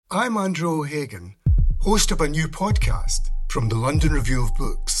I'm Andrew O'Hagan, host of a new podcast from the London Review of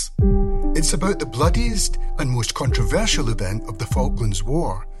Books. It's about the bloodiest and most controversial event of the Falklands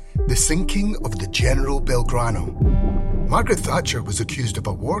War, the sinking of the General Belgrano. Margaret Thatcher was accused of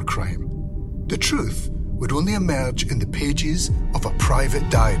a war crime. The truth would only emerge in the pages of a private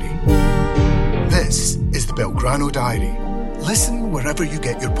diary. This is the Belgrano Diary. Listen wherever you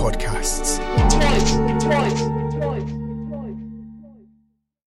get your podcasts. Twice.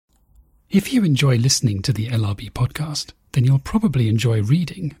 If you enjoy listening to the LRB podcast, then you'll probably enjoy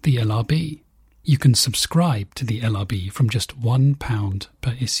reading the LRB. You can subscribe to the LRB from just £1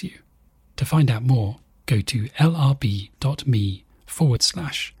 per issue. To find out more, go to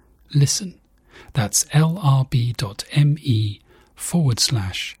lrb.me/listen. That's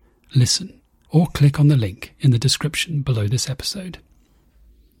lrb.me/listen. Or click on the link in the description below this episode.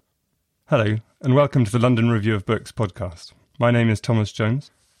 Hello, and welcome to the London Review of Books podcast. My name is Thomas Jones.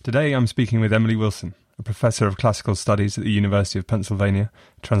 Today I'm speaking with Emily Wilson, a professor of classical studies at the University of Pennsylvania,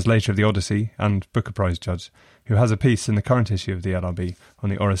 translator of the Odyssey and Booker Prize judge, who has a piece in the current issue of the LRB on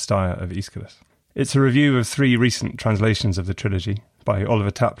the Oresteia of Aeschylus. It's a review of 3 recent translations of the trilogy by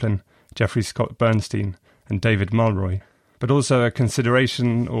Oliver Taplin, Geoffrey Scott Bernstein and David Mulroy, but also a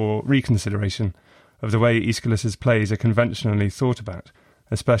consideration or reconsideration of the way Aeschylus's plays are conventionally thought about,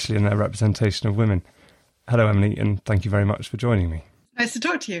 especially in their representation of women. Hello, Emily, and thank you very much for joining me. Nice to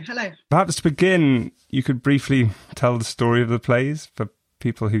talk to you. Hello. Perhaps to begin, you could briefly tell the story of the plays for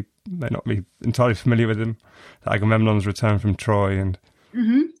people who may not be entirely familiar with them. Agamemnon's return from Troy and...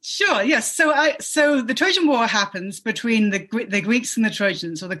 Sure, yes. So the Trojan War happens between the Greeks and the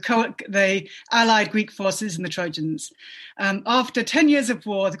Trojans, or the allied Greek forces and the Trojans. After 10 years of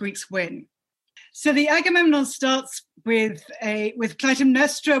war, the Greeks win. So the Agamemnon starts with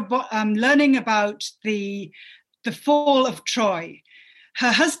Clytemnestra learning about the fall of Troy.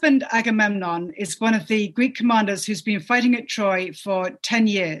 Her husband, Agamemnon, is one of the Greek commanders who's been fighting at Troy for 10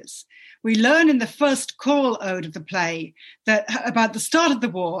 years. We learn in the first choral ode of the play about the start of the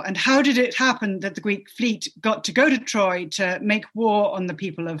war and how did it happen that the Greek fleet got to go to Troy to make war on the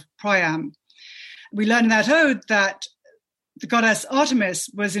people of Priam. We learn in that ode that the goddess Artemis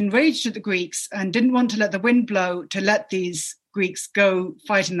was enraged at the Greeks and didn't want to let the wind blow to let these Greeks go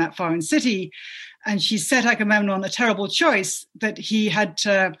fight in that foreign city. And she set Agamemnon a terrible choice that he had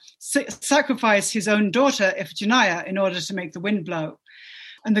to sacrifice his own daughter, Iphigenia, in order to make the wind blow.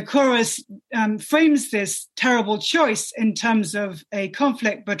 And the chorus frames this terrible choice in terms of a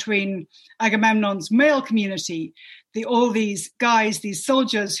conflict between Agamemnon's male community, all these guys, these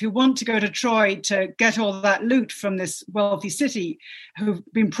soldiers who want to go to Troy to get all that loot from this wealthy city, who've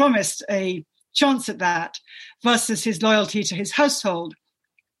been promised a chance at that, versus his loyalty to his household,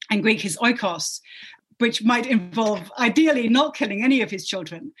 and Greek his oikos, which might involve ideally not killing any of his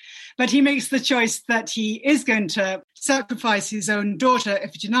children. But he makes the choice that he is going to sacrifice his own daughter,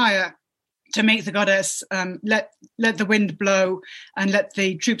 Iphigenia, to make the goddess let the wind blow and let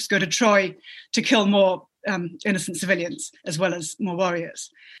the troops go to Troy to kill more innocent civilians as well as more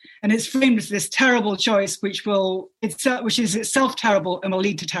warriors. And it's framed as this terrible choice which is itself terrible and will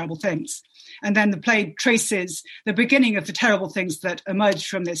lead to terrible things. And then the play traces the beginning of the terrible things that emerge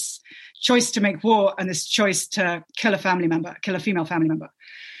from this choice to make war and this choice to kill a female family member.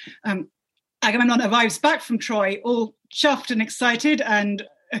 Agamemnon arrives back from Troy, all chuffed and excited, and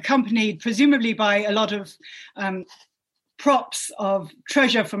accompanied presumably by a lot of props of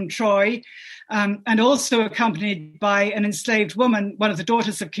treasure from Troy, and also accompanied by an enslaved woman, one of the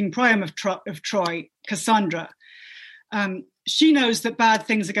daughters of King Priam of Troy, Cassandra. She knows that bad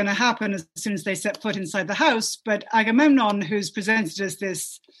things are going to happen as soon as they set foot inside the house, but Agamemnon, who's presented as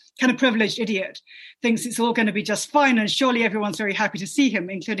this kind of privileged idiot, thinks it's all going to be just fine and surely everyone's very happy to see him,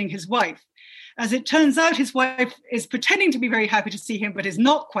 including his wife. As it turns out, his wife is pretending to be very happy to see him, but is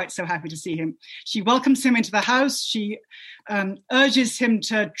not quite so happy to see him. She welcomes him into the house. She urges him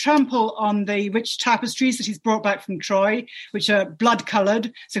to trample on the rich tapestries that he's brought back from Troy, which are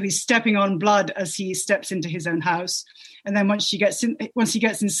blood-coloured. So he's stepping on blood as he steps into his own house. And then once he gets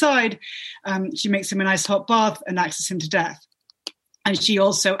inside, she makes him a nice hot bath and axes him to death. And she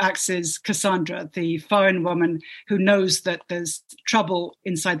also axes Cassandra, the foreign woman who knows that there's trouble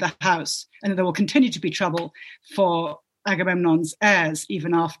inside the house and that there will continue to be trouble for Agamemnon's heirs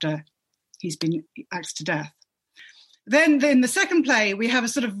even after he's been axed to death. Then in the second play, we have a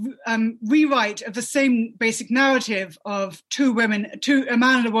sort of rewrite of the same basic narrative of a man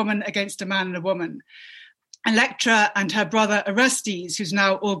and a woman against a man and a woman. Electra and her brother Orestes, who's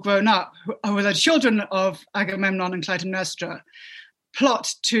now all grown up, who are the children of Agamemnon and Clytemnestra,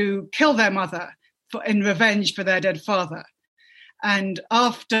 plot to kill their mother in revenge for their dead father. And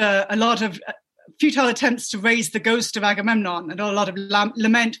after a lot of futile attempts to raise the ghost of Agamemnon and a lot of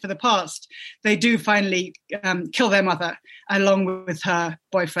lament for the past, they do finally kill their mother along with her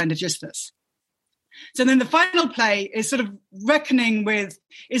boyfriend Aeschylus. So then the final play is sort of reckoning with,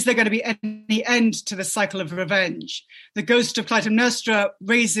 is there going to be any end to the cycle of revenge? The ghost of Clytemnestra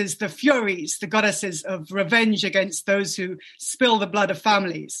raises the Furies, the goddesses of revenge against those who spill the blood of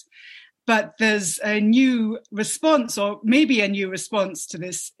families. But there's a new response, or maybe a new response to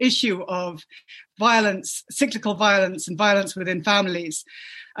this issue of violence, cyclical violence and violence within families,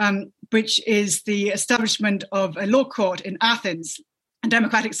 which is the establishment of a law court in Athens, a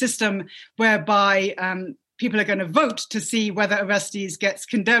democratic system whereby people are going to vote to see whether Orestes gets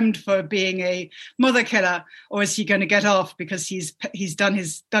condemned for being a mother killer, or is he going to get off because he's done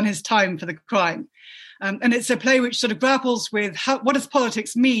his time for the crime. And it's a play which sort of grapples with what does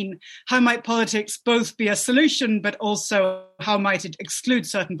politics mean? How might politics both be a solution, but also how might it exclude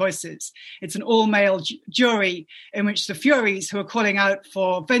certain voices? It's an all-male jury in which the Furies, who are calling out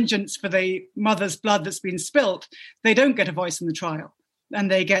for vengeance for the mother's blood that's been spilt, they don't get a voice in the trial. And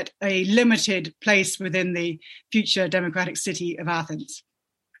they get a limited place within the future democratic city of Athens.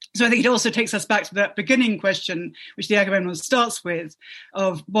 So I think it also takes us back to that beginning question, which the Agamemnon starts with,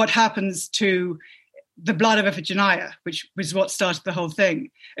 of what happens to the blood of Iphigenia, which was what started the whole thing.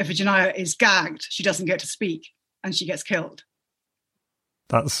 Iphigenia is gagged, she doesn't get to speak, and she gets killed.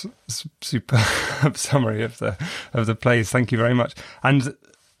 That's a superb summary of the plays. Thank you very much. And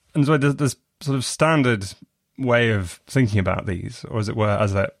so there's sort of standard way of thinking about these, or as it were,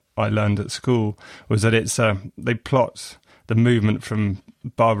 as I learned at school, was that it's they plot the movement from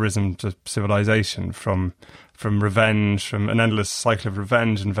barbarism to civilization, from revenge, from an endless cycle of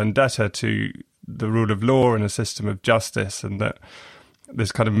revenge and vendetta to the rule of law and a system of justice, and that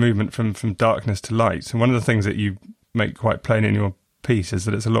this kind of movement from darkness to light. And one of the things that you make quite plain in your piece is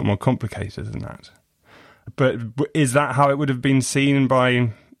that it's a lot more complicated than that. But is that how it would have been seen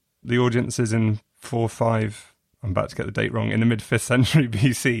by the audiences in 4-5? I'm about to get the date wrong, in the mid-5th century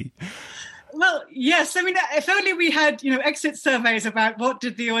BC. Well, yes. I mean, if only we had, exit surveys about what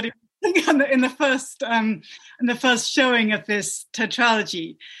did the audience think in the first showing of this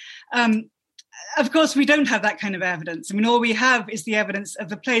tetralogy. Of course, we don't have that kind of evidence. I mean, all we have is the evidence of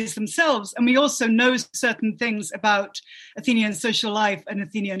the plays themselves, and we also know certain things about Athenian social life and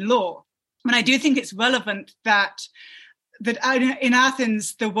Athenian law. And I do think it's relevant that in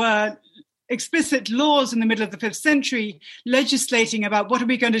Athens there were explicit laws in the middle of the 5th century legislating about what are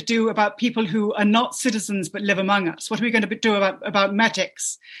we going to do about people who are not citizens but live among us? What are we going to do about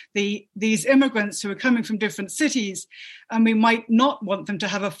metics, these immigrants who are coming from different cities, and we might not want them to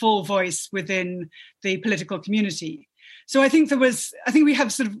have a full voice within the political community. So I think we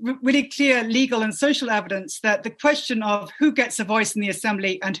have sort of really clear legal and social evidence that the question of who gets a voice in the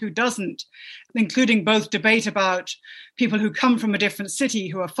assembly and who doesn't, including both debate about people who come from a different city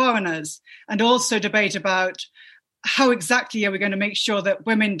who are foreigners, and also debate about how exactly are we going to make sure that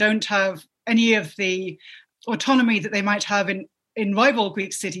women don't have any of the autonomy that they might have in rival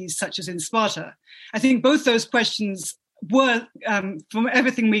Greek cities, such as in Sparta. I think both those questions were, from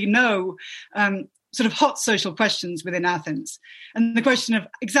everything we know, sort of hot social questions within Athens. And the question of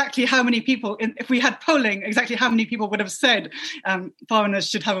exactly how many people, if we had polling, exactly how many people would have said foreigners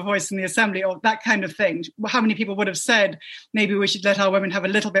should have a voice in the assembly, or that kind of thing. How many people would have said maybe we should let our women have a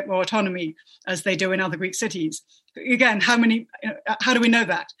little bit more autonomy as they do in other Greek cities? Again, how do we know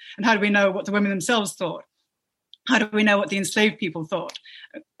that? And how do we know what the women themselves thought? How do we know what the enslaved people thought?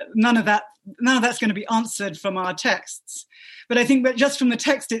 None of that's going to be answered from our texts. But I think that just from the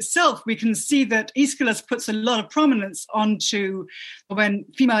text itself, we can see that Aeschylus puts a lot of prominence onto when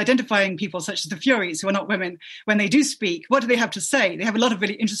female identifying people, such as the Furies, who are not women, when they do speak, what do they have to say? They have a lot of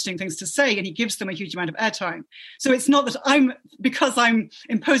really interesting things to say, and he gives them a huge amount of airtime. So it's not that because I'm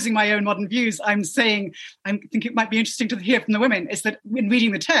imposing my own modern views, I'm saying I think it might be interesting to hear from the women. It's that in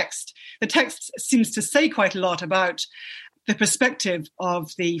reading the text seems to say quite a lot about the perspective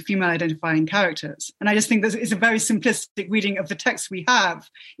of the female identifying characters. And I just think this is a very simplistic reading of the text we have,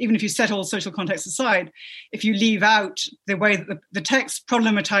 even if you set all social context aside, if you leave out the way that the text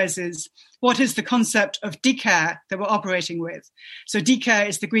problematizes what is the concept of dikère that we're operating with. So dikère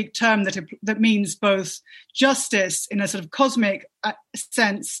is the Greek term that means both justice in a sort of cosmic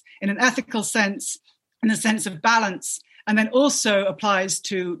sense, in an ethical sense, in a sense of balance, and then also applies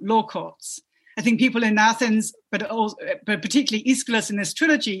to law courts. I think people in Athens, but particularly Aeschylus in this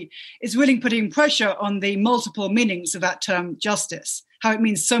trilogy, is really putting pressure on the multiple meanings of that term justice, how it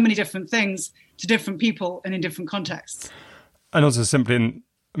means so many different things to different people and in different contexts. And also simply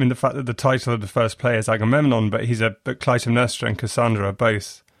I mean, the fact that the title of the first play is Agamemnon, but Clytemnestra and Cassandra are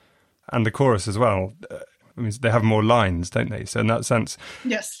both, and the chorus as well. I mean, they have more lines, don't they? So in that sense...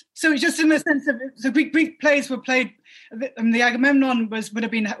 Yes. So just in the sense of... So Greek plays were played... the Agamemnon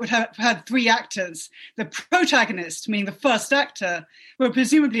would have had three actors. The protagonist, meaning the first actor, would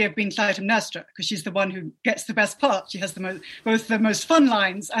presumably have been Clytemnestra, because she's the one who gets the best part. She has both the most fun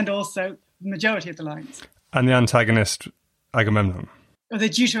lines and also the majority of the lines. And the antagonist, Agamemnon. Or the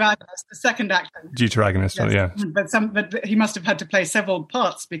deuteragonist, the second actor. Deuteragonist, yes. Yeah. But he must have had to play several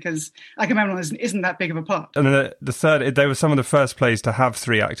parts because Agamemnon isn't that big of a part. And then the third, they were some of the first plays to have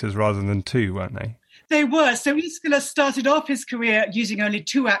three actors rather than two, weren't they? They were. So Aeschylus started off his career using only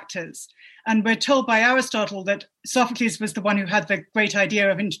two actors. And we're told by Aristotle that Sophocles was the one who had the great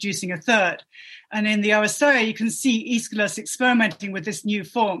idea of introducing a third. And in the Oresteia, you can see Aeschylus experimenting with this new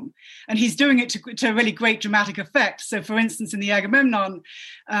form. And he's doing it to really great dramatic effect. So, for instance, in the Agamemnon,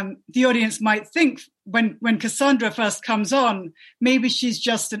 the audience might think when Cassandra first comes on, maybe she's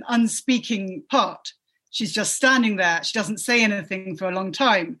just an unspeaking part. She's just standing there. She doesn't say anything for a long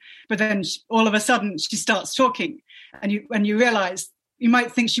time. But then all of a sudden, she starts talking. And you realize... You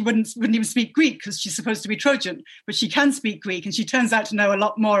might think she wouldn't even speak Greek because she's supposed to be Trojan, but she can speak Greek, and she turns out to know a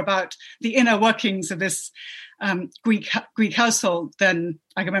lot more about the inner workings of this Greek household than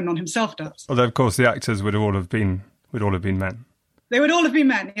Agamemnon himself does. Although, of course, the actors would all have been men. They would all have been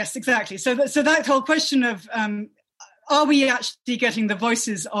men. Yes, exactly. So that whole question of are we actually getting the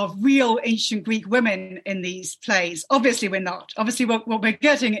voices of real ancient Greek women in these plays? Obviously, we're not. Obviously, what we're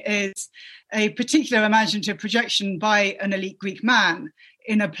getting is a particular imaginative projection by an elite Greek man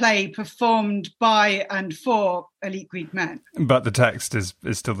in a play performed by and for elite Greek men. But the text is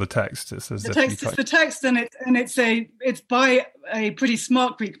still the text. The text is the text, and it's by a pretty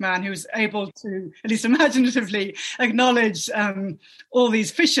smart Greek man who's able to, at least imaginatively, acknowledge all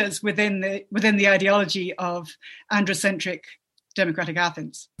these fissures within the ideology of androcentric democratic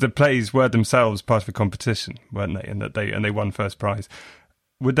Athens. The plays were themselves part of a competition, weren't they? And they won first prize.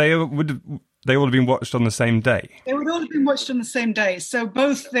 Would they all have been watched on the same day? They would all have been watched on the same day. So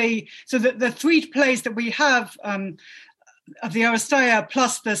the three plays that we have of the Oresteia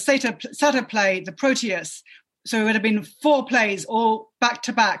plus the satyr play, the Proteus. So it would have been four plays all back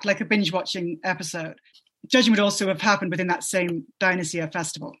to back, like a binge watching episode. Judging would also have happened within that same Dionysia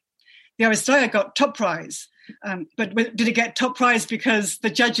festival. The Oresteia got top prize. But did it get top prize because the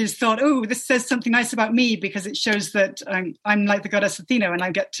judges thought, oh, this says something nice about me because it shows that I'm like the goddess Athena and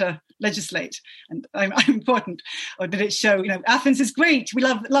I get to legislate and I'm important? Or did it show, Athens is great? We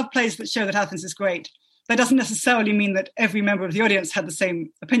love plays that show that Athens is great. That doesn't necessarily mean that every member of the audience had the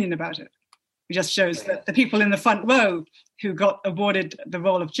same opinion about it. It just shows that the people in the front row who got awarded the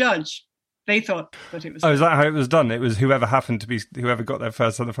role of judge, they thought that it was... Oh, is that how it was done? It was whoever got there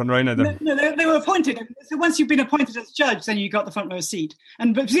first on the front row? No, they were appointed. So once you've been appointed as judge, then you got the front row seat.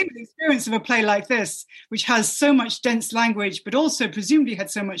 And presumably the experience of a play like this, which has so much dense language, but also presumably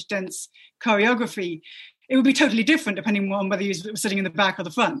had so much dense choreography, it would be totally different depending on whether you were sitting in the back or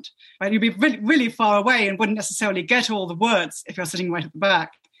the front. Right? You'd be really, really far away and wouldn't necessarily get all the words if you're sitting right at the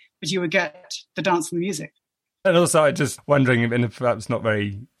back, but you would get the dance and the music. And also, I'm just wondering, if perhaps not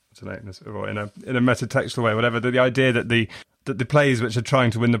very... in a metatextual way, whatever. The idea that the plays which are trying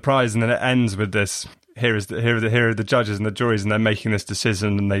to win the prize, and then it ends with this: here are the judges and the juries, and they're making this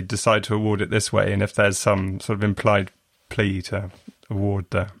decision, and they decide to award it this way. And if there's some sort of implied plea to award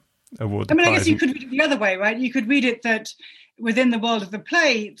the prize, I guess you could read it the other way, right? You could read it that within the world of the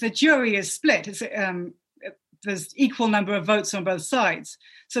play, the jury is split. There's equal number of votes on both sides,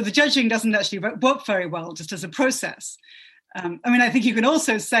 so the judging doesn't actually work very well, just as a process. I think you can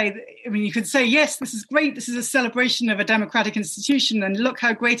also say, you could say, yes, this is great. This is a celebration of a democratic institution. And look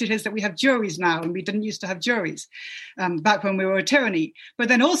how great it is that we have juries now. And we didn't used to have juries back when we were a tyranny. But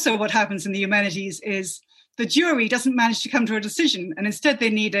then also what happens in the humanities is the jury doesn't manage to come to a decision. And instead they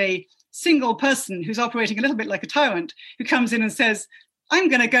need a single person who's operating a little bit like a tyrant who comes in and says, I'm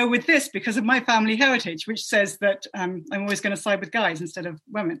going to go with this because of my family heritage, which says that I'm always going to side with guys instead of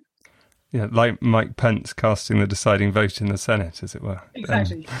women. Yeah, like Mike Pence casting the deciding vote in the Senate, as it were.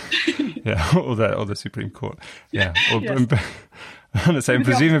 Exactly. Or the Supreme Court. Yeah. Yes.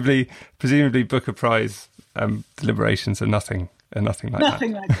 Presumably Booker Prize deliberations are nothing like that.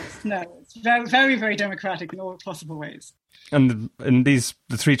 Nothing like this. No, it's very, very, very democratic in all possible ways. And the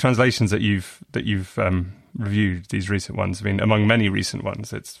three translations that you've reviewed, these recent ones, among many recent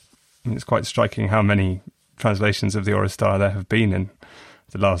ones, it's quite striking how many translations of the Oresteia there have been in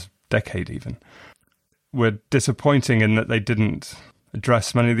the last decade even, were disappointing in that they didn't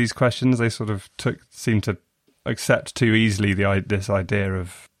address many of these questions. They sort of seemed to accept too easily this idea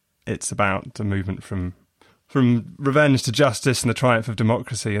of it's about a movement from revenge to justice and the triumph of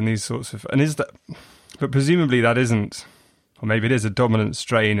democracy and these sorts of... But presumably that isn't, or maybe it is, a dominant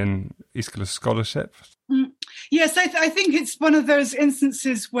strain in Aeschylus scholarship. Yes, I think it's one of those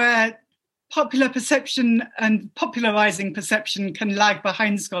instances where popular perception and popularizing perception can lag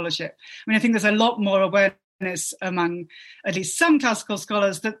behind scholarship. I mean, I think there's a lot more awareness among at least some classical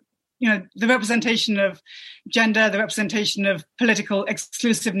scholars that, the representation of gender, the representation of political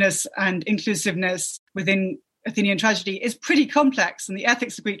exclusiveness and inclusiveness within Athenian tragedy is pretty complex, and the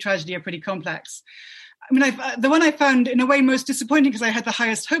ethics of Greek tragedy are pretty complex. I mean, the one I found in a way most disappointing because I had the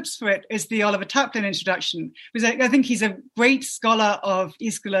highest hopes for it is the Oliver Taplin introduction, because I think he's a great scholar of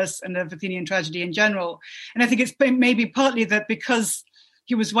Aeschylus and of Athenian tragedy in general. And I think it's maybe partly that because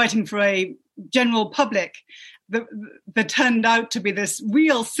he was writing for a general public, there turned out to be this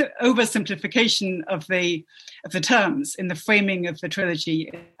real oversimplification of the terms in the framing of the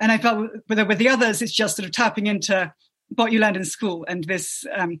trilogy. And I felt with the others, it's just sort of tapping into what you learned in school and this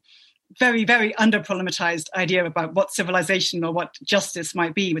very, very under-problematized idea about what civilization or what justice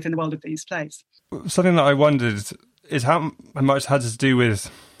might be within the world of these plays. Something that I wondered is how much had to do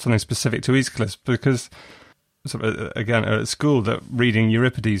with something specific to Aeschylus, because sort of, again, at school, that reading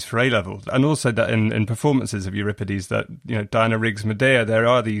Euripides for A-level, and also that in performances of Euripides, that, Diana Rigg's Medea, there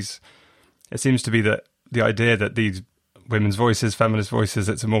are these, it seems to be that the idea that these women's voices, feminist voices,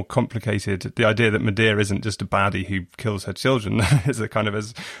 it's a more complicated, the idea that Medea isn't just a baddie who kills her children, is a kind of,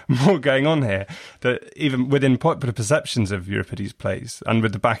 as more going on here, that even within popular perceptions of Euripides plays, and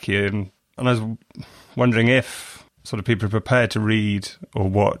with the Bacchae, and I was wondering if sort of people are prepared to read or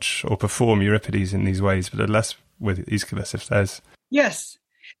watch or perform Euripides in these ways, but are less with Aeschylus, if there's... Yes,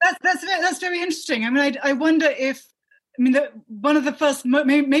 that's very interesting. I mean, I wonder if, one of the first,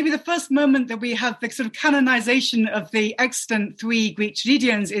 maybe the first moment that we have the sort of canonization of the extant three Greek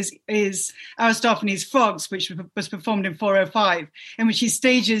tragedians is Aristophanes' Frogs, which was performed in 405, in which he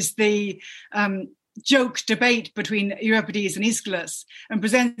stages the joke debate between Euripides and Aeschylus and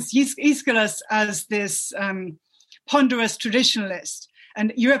presents Aeschylus as this ponderous traditionalist.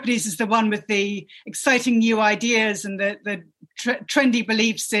 And Euripides is the one with the exciting new ideas and the trendy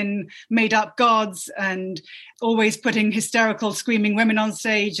beliefs in made-up gods and always putting hysterical, screaming women on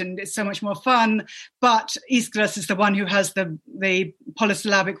stage, and it's so much more fun. But Aeschylus is the one who has the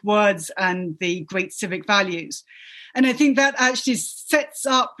polysyllabic words and the great civic values. And I think that actually sets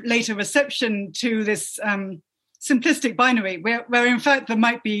up later reception to this simplistic binary, where in fact there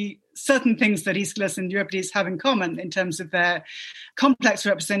might be certain things that Aeschylus and Euripides have in common in terms of their complex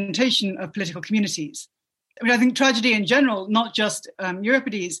representation of political communities. I mean, I think tragedy in general, not just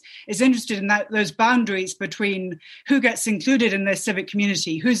Euripides, is interested in those boundaries between who gets included in their civic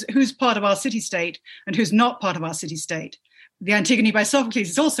community, who's part of our city-state and who's not part of our city-state. The Antigone by Sophocles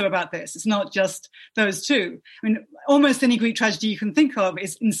is also about this. It's not just those two. I mean, almost any Greek tragedy you can think of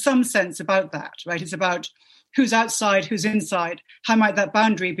is in some sense about that, right? It's about who's outside, who's inside. How might that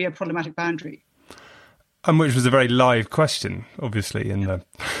boundary be a problematic boundary? And which was a very live question, obviously, in the...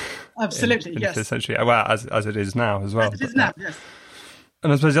 Absolutely, in yes. the 5th century, well, as it is now as well. As it is now, yes.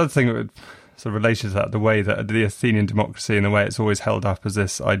 And I suppose the other thing that would sort of related to that, the way that the Athenian democracy and the way it's always held up as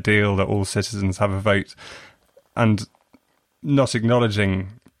this ideal that all citizens have a vote, and not acknowledging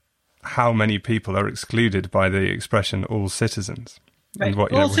how many people are excluded by the expression all citizens. Right. And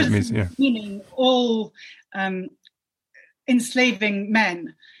what, all what it means, meaning all enslaving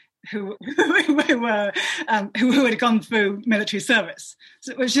men who had gone through military service,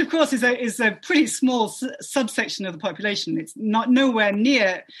 which of course is a pretty small subsection of the population. It's not nowhere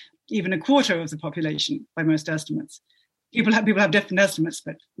near even a quarter of the population by most estimates. People have different estimates,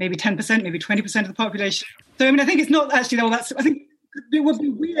 but maybe 10%, maybe 20% of the population. So I mean, I think it's not actually all that. I think it would be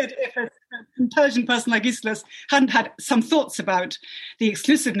weird if an intelligent person like Aeschylus hadn't had some thoughts about the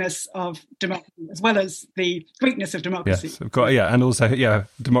exclusiveness of democracy as well as the greatness of democracy. Yes, of course, and also,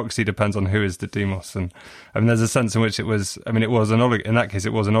 democracy depends on who is the demos, and I mean, there's a sense in which it was. I mean, it was in that case,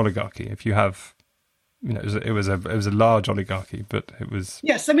 it was an oligarchy. If you have, it was a large oligarchy, but it was.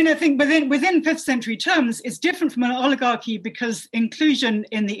 Yes, I mean, I think within 5th century terms, it's different from an oligarchy because inclusion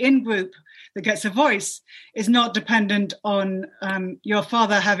in the in-group that gets a voice is not dependent on your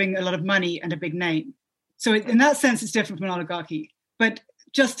father having a lot of money and a big name. So in that sense, it's different from an oligarchy. But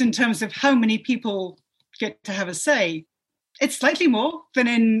just in terms of how many people get to have a say, it's slightly more than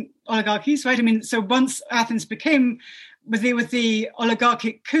in oligarchies, right? I mean, so once Athens became, with the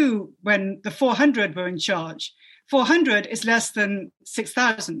oligarchic coup, when the 400 were in charge, 400 is less than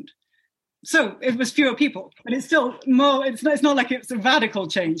 6,000. So it was fewer people, but it's still more. It's not like it's a radical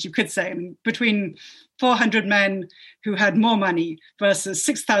change, you could say. I mean, between 400 men who had more money versus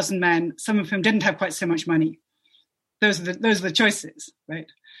 6,000 men, some of whom didn't have quite so much money. Those are the choices, right?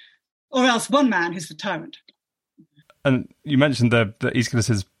 Or else one man who's the tyrant. And you mentioned the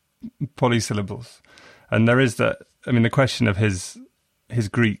Aeschylus's polysyllables, and there is that. I mean, the question of his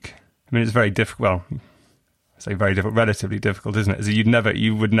Greek. I mean, it's very difficult. Well, I say very difficult, relatively difficult, isn't it? Is that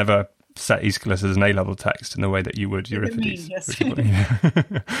you would never set Aeschylus as an A-level text in the way that you would Euripides. Yes.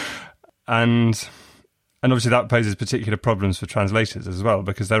 and obviously that poses particular problems for translators as well,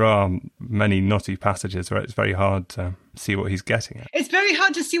 because there are many knotty passages where it's very hard to see what he's getting at. It's very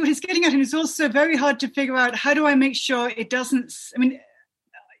hard to see what he's getting at, and it's also very hard to figure out how do I make sure it doesn't. I mean,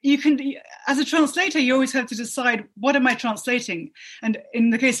 you can, as a translator, you always have to decide, what am I translating? And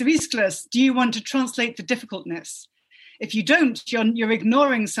in the case of Aeschylus, do you want to translate the difficultness? If you don't, you're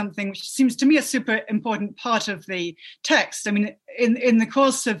ignoring something which seems to me a super important part of the text. I mean, in the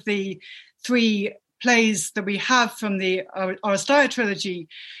course of the 3 plays that we have from the Oresteia trilogy,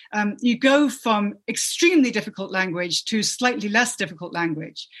 you go from extremely difficult language to slightly less difficult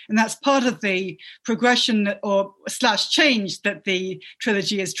language. And that's part of the progression or / change that the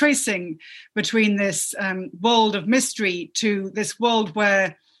trilogy is tracing between this world of mystery to this world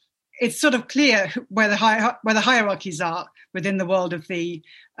where it's sort of clear where the hierarchies are within the world of the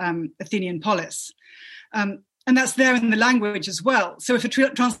Athenian polis. And that's there in the language as well. So if a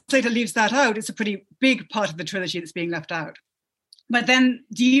translator leaves that out, it's a pretty big part of the trilogy that's being left out. But then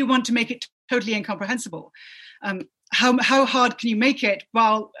do you want to make it totally incomprehensible? How hard can you make it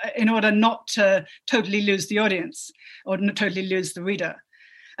in order not to totally lose the audience or not totally lose the reader?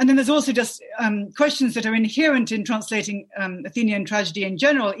 And then there's also just questions that are inherent in translating Athenian tragedy in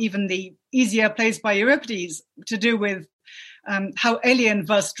general, even the easier plays by Euripides, to do with how alien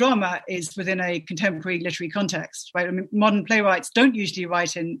verse drama is within a contemporary literary context. Right? I mean, modern playwrights don't usually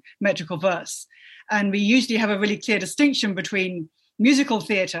write in metrical verse. And we usually have a really clear distinction between musical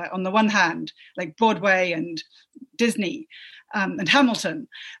theatre on the one hand, like Broadway and Disney, and Hamilton,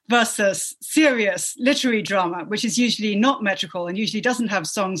 versus serious literary drama, which is usually not metrical and usually doesn't have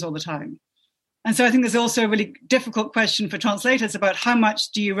songs all the time. And so I think there's also a really difficult question for translators about how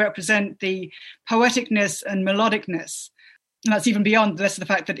much do you represent the poeticness and melodicness. And that's even beyond the rest of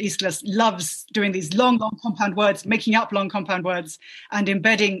the fact that Aeschylus loves doing these long compound words, making up long compound words and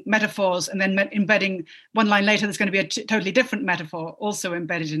embedding metaphors, and then embedding one line later there's going to be a totally different metaphor also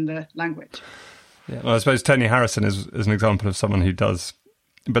embedded in the language. Yeah, well, I suppose Tony Harrison is an example of someone who does,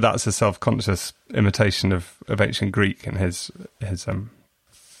 but that's a self-conscious imitation of ancient Greek and his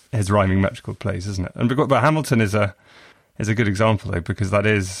rhyming metrical plays, isn't it? But Hamilton is a good example though, because that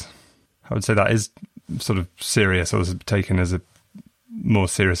is, I would say that is sort of serious, or is taken as a more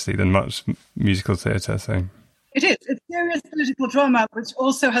seriously than much musical theatre. So it is. It's serious political drama, which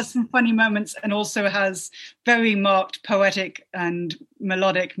also has some funny moments and also has very marked poetic and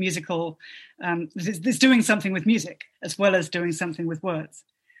melodic musical. It's doing something with music as well as doing something with words.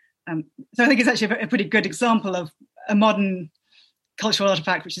 So I think it's actually a pretty good example of a modern cultural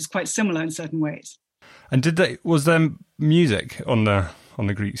artifact which is quite similar in certain ways. And was there music on the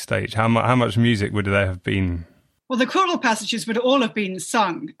Greek stage? How much music would there have been? Well, the choral passages would all have been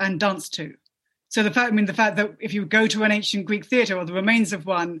sung and danced to. So the fact that if you go to an ancient Greek theatre or the remains of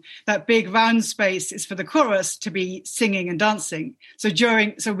one, that big round space is for the chorus to be singing and dancing. So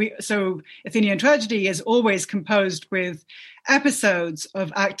Athenian tragedy is always composed with episodes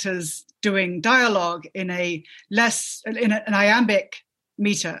of actors doing dialogue in an iambic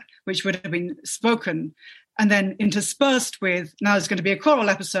meter, which would have been spoken, and then interspersed with, now there's going to be a choral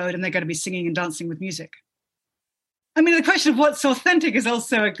episode and they're going to be singing and dancing with music. I mean, the question of what's authentic is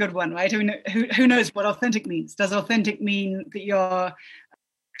also a good one, right? I mean, who knows what authentic means? Does authentic mean that you're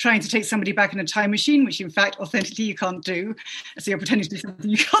trying to take somebody back in a time machine, which in fact, authentically you can't do? So you're pretending to do something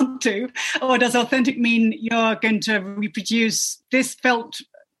you can't do. Or does authentic mean you're going to reproduce this felt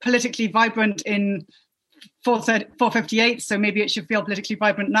politically vibrant in 458, so maybe it should feel politically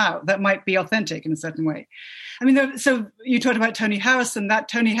vibrant now? That might be authentic in a certain way. I mean, so you talked about Tony Harrison, that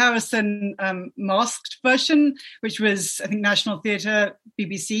Tony Harrison masked version, which was, I think, National Theatre,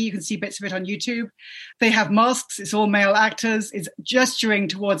 BBC. You can see bits of it on YouTube. They have masks. It's all male actors. It's gesturing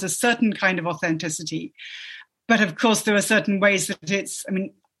towards a certain kind of authenticity. But of course, there are certain ways that it's, I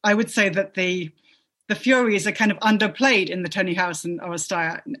mean, I would say that the Furies are kind of underplayed in the Tony Harrison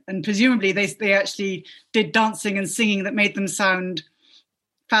Oresteia, and presumably they actually did dancing and singing that made them sound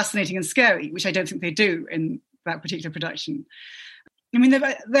fascinating and scary, which I don't think they do in that particular production. I mean,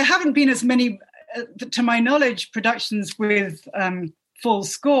 there haven't been as many, to my knowledge, productions with full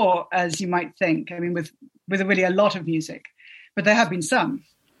score as you might think. I mean, with really a lot of music, but there have been some.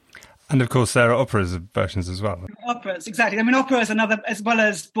 And of course, there are operas versions as well. Operas, exactly. I mean, opera is another, as well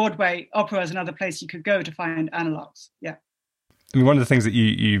as Broadway, opera is another place you could go to find analogues. Yeah. I mean, one of the things that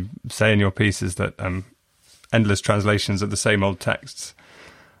you say in your piece is that endless translations of the same old texts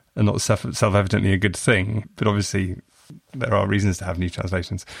are not self-evidently a good thing, but obviously there are reasons to have new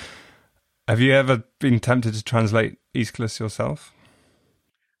translations. Have you ever been tempted to translate Aeschylus yourself?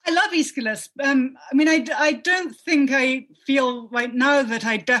 I love Aeschylus. I mean, I don't think I feel right now that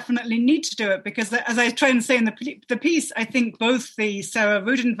I definitely need to do it, because as I try and say in the piece, I think both the Sarah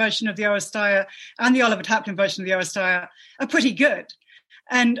Rudin version of the Oresteia and the Oliver Taplin version of the Oresteia are pretty good.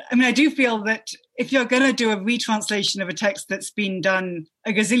 And I mean, I do feel that if you're going to do a retranslation of a text that's been done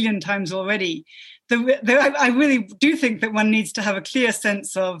a gazillion times already, I really do think that one needs to have a clear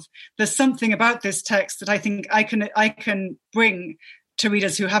sense of there's something about this text that I think I can bring to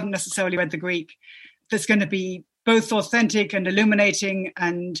readers who haven't necessarily read the Greek, that's going to be both authentic and illuminating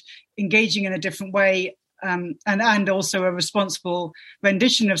and engaging in a different way, and also a responsible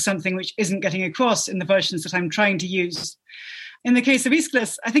rendition of something which isn't getting across in the versions that I'm trying to use. In the case of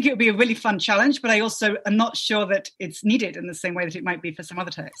Aeschylus, I think it would be a really fun challenge, but I also am not sure that it's needed in the same way that it might be for some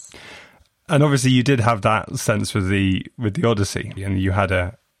other texts. And obviously you did have that sense with the Odyssey, and you had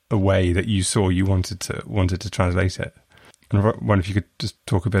a way that you saw you wanted to translate it. And I wonder if you could just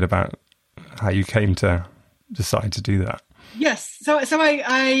talk a bit about how you came to decide to do that. Yes. So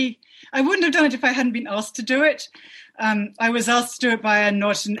I wouldn't have done it if I hadn't been asked to do it. I was asked to do it by a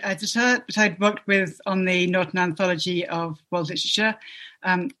Norton editor that I'd worked with on the Norton Anthology of World Literature.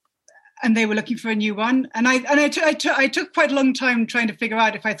 And they were looking for a new one. And I took quite a long time trying to figure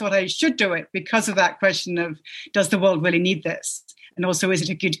out if I thought I should do it, because of that question of, does the world really need this? And also, is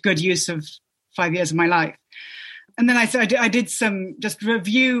it a good use of 5 years of my life? And then I did some just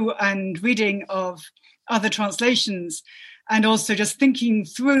review and reading of other translations, and also just thinking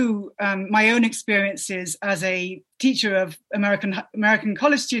through my own experiences as a teacher of American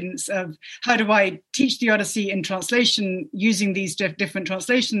college students of how do I teach the Odyssey in translation using these different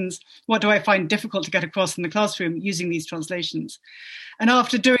translations? What do I find difficult to get across in the classroom using these translations? And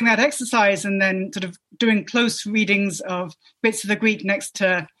after doing that exercise and then sort of doing close readings of bits of the Greek next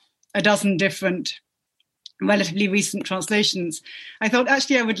to a dozen different relatively recent translations, I thought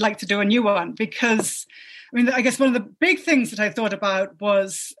actually I would like to do a new one, because I mean, I guess one of the big things that I thought about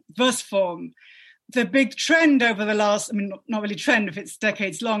was verse form. The big trend over the last, I mean, not really trend if it's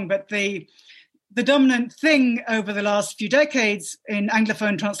decades long, but the dominant thing over the last few decades in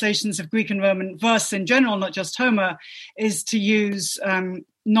Anglophone translations of Greek and Roman verse in general, not just Homer, is to use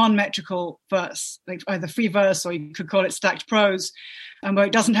non-metrical verse, like either free verse, or you could call it stacked prose, where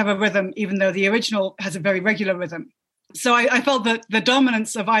it doesn't have a rhythm, even though the original has a very regular rhythm. So I felt that the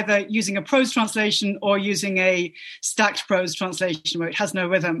dominance of either using a prose translation or using a stacked prose translation where it has no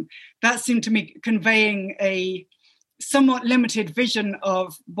rhythm, that seemed to me conveying a somewhat limited vision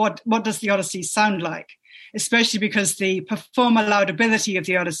of what does the Odyssey sound like, especially because the performer laudability of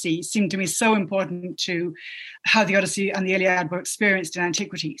the Odyssey seemed to me so important to how the Odyssey and the Iliad were experienced in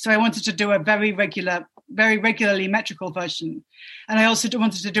antiquity. So I wanted to do a very regularly metrical version. And I also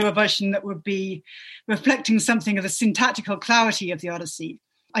wanted to do a version that would be reflecting something of the syntactical clarity of the Odyssey.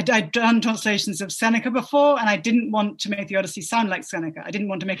 I'd done translations of Seneca before, and I didn't want to make the Odyssey sound like Seneca. I didn't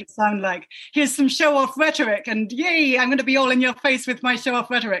want to make it sound like, here's some show-off rhetoric, and yay, I'm going to be all in your face with my show-off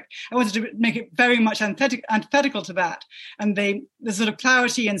rhetoric. I wanted to make it very much antithetical to that, and the sort of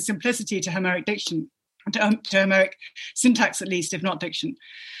clarity and simplicity to Homeric diction, to Homeric syntax at least, if not diction.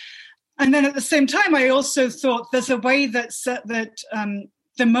 And then at the same time, I also thought there's a way that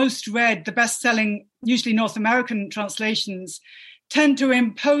the most read, the best-selling, usually North American translations tend to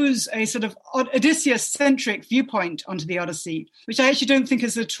impose a sort of Odysseus-centric viewpoint onto the Odyssey, which I actually don't think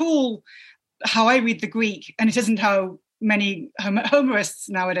is at all how I read the Greek, and it isn't how many Homerists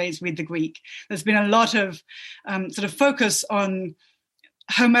nowadays read the Greek. There's been a lot of sort of focus on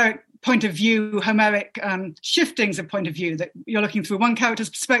Homeric point of view, Homeric shiftings of point of view, that you're looking through one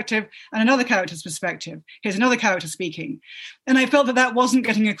character's perspective and another character's perspective. Here's another character speaking. And I felt that wasn't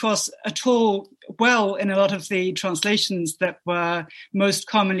getting across at all well in a lot of the translations that were most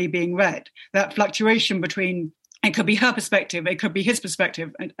commonly being read. That fluctuation between, it could be her perspective, it could be his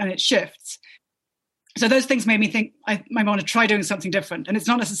perspective, and it shifts. So those things made me think I might want to try doing something different. And it's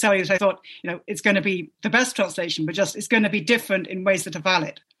not necessarily that I thought, it's going to be the best translation, but just it's going to be different in ways that are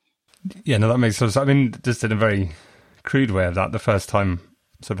valid. Yeah, no, that makes sense. I mean, just in a very crude way of that, the first time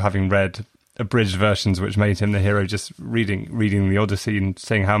sort of having read abridged versions which made him the hero, just reading the Odyssey and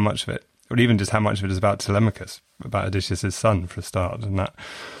seeing how much of it or even just how much of it is about Telemachus, about Odysseus' son, for a start,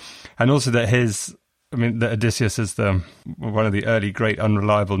 and also that that Odysseus is one of the early great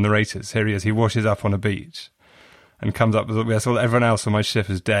unreliable narrators. Here he is, he washes up on a beach and comes up with, "Yes, well, everyone else on my ship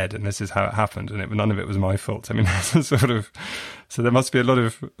is dead, and this is how it happened, and none of it was my fault." I mean, that's a sort of, so there must be a lot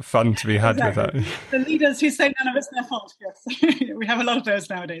of fun to be had with that. The leaders who say none of it's their fault, yes. We have a lot of those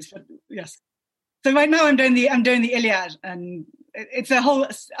nowadays, but yes. So right now I'm doing the Iliad, and it's a whole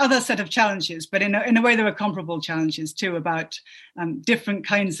other set of challenges, but in a way there are comparable challenges too, about different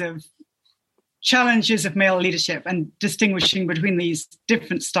kinds of challenges of male leadership and distinguishing between these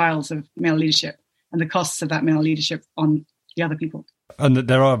different styles of male leadership and the costs of that male leadership on the other people. And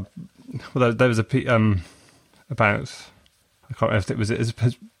there was a about, I can't remember if it was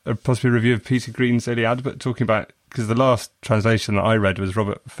possibly a review of Peter Green's Iliad, but talking about, because the last translation that I read was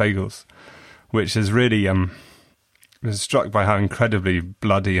Robert Fagel's, which is really was struck by how incredibly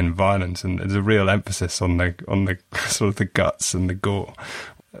bloody and violent, and there's a real emphasis on the sort of the guts and the gore.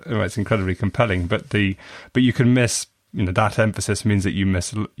 It's incredibly compelling, but you can miss, that emphasis means that you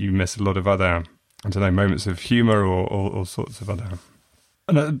miss a lot of other, I don't know, moments of humour or all sorts of other.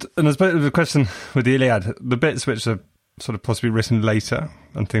 And I suppose the question with the Iliad, the bits which are sort of possibly written later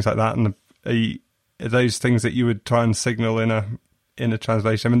and things like that, and are those things that you would try and signal in a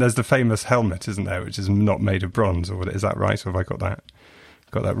translation? I mean, there's the famous helmet, isn't there, which is not made of bronze, or is that right, or have I got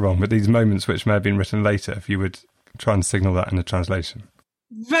that wrong? But these moments which may have been written later, if you would try and signal that in a translation.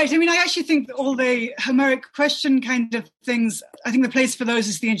 Right. I mean, I actually think that all the Homeric question kind of things, I think the place for those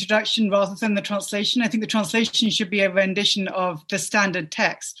is the introduction rather than the translation. I think the translation should be a rendition of the standard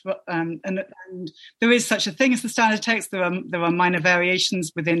text. And there is such a thing as the standard text. There are minor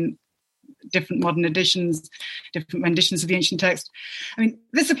variations within different modern editions, different renditions of the ancient text. I mean,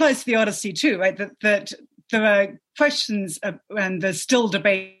 this applies to the Odyssey too, right? That there are questions, and there's still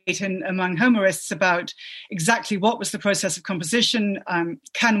debate among Homerists about exactly what was the process of composition.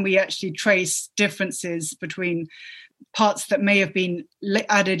 Can we actually trace differences between parts that may have been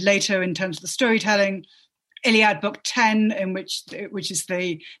added later in terms of the storytelling? Iliad Book 10, which is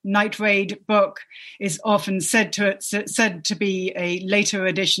the Night Raid book, is often said to be a later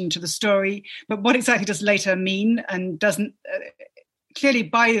addition to the story. But what exactly does later mean? And doesn't clearly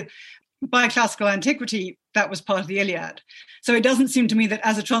by classical antiquity that was part of the Iliad. So it doesn't seem to me that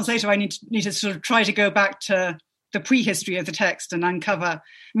as a translator I need to sort of try to go back to the prehistory of the text and uncover. I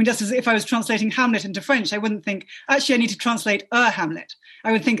mean, just as if I was translating Hamlet into French, I wouldn't think, actually, I need to translate a Hamlet.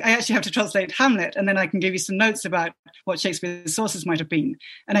 I would think I actually have to translate Hamlet, and then I can give you some notes about what Shakespeare's sources might have been.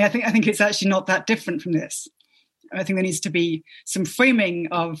 And I think it's actually not that different from this. I think there needs to be some framing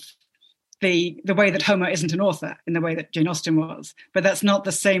of the way that Homer isn't an author in the way that Jane Austen was. But that's not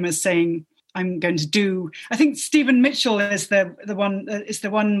the same as saying, I'm going to do. I think Stephen Mitchell is the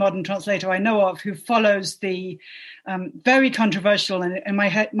one modern translator I know of who follows the very controversial and, in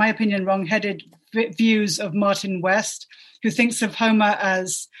my opinion, wrong-headed views of Martin West, who thinks of Homer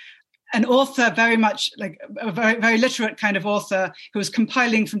as an author very much like a very, very literate kind of author who was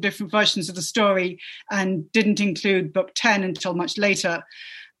compiling from different versions of the story and didn't include Book 10 until much later.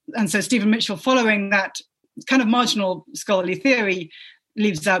 And so Stephen Mitchell, following that kind of marginal scholarly theory,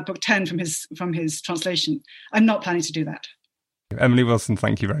 leaves out Book 10 from his translation. I'm not planning to do that. Emily Wilson,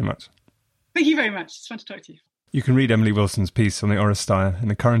 thank you very much. Thank you very much. It's fun to talk to you. You can read Emily Wilson's piece on the Oresteia in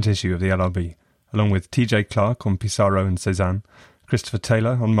the current issue of the LRB, along with TJ Clark on Pissarro and Cézanne, Christopher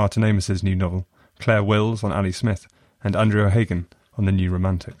Taylor on Martin Amis's new novel, Claire Wills on Ali Smith, and Andrew O'Hagan on The New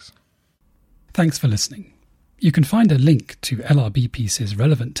Romantics. Thanks for listening. You can find a link to LRB pieces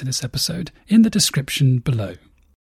relevant to this episode in the description below.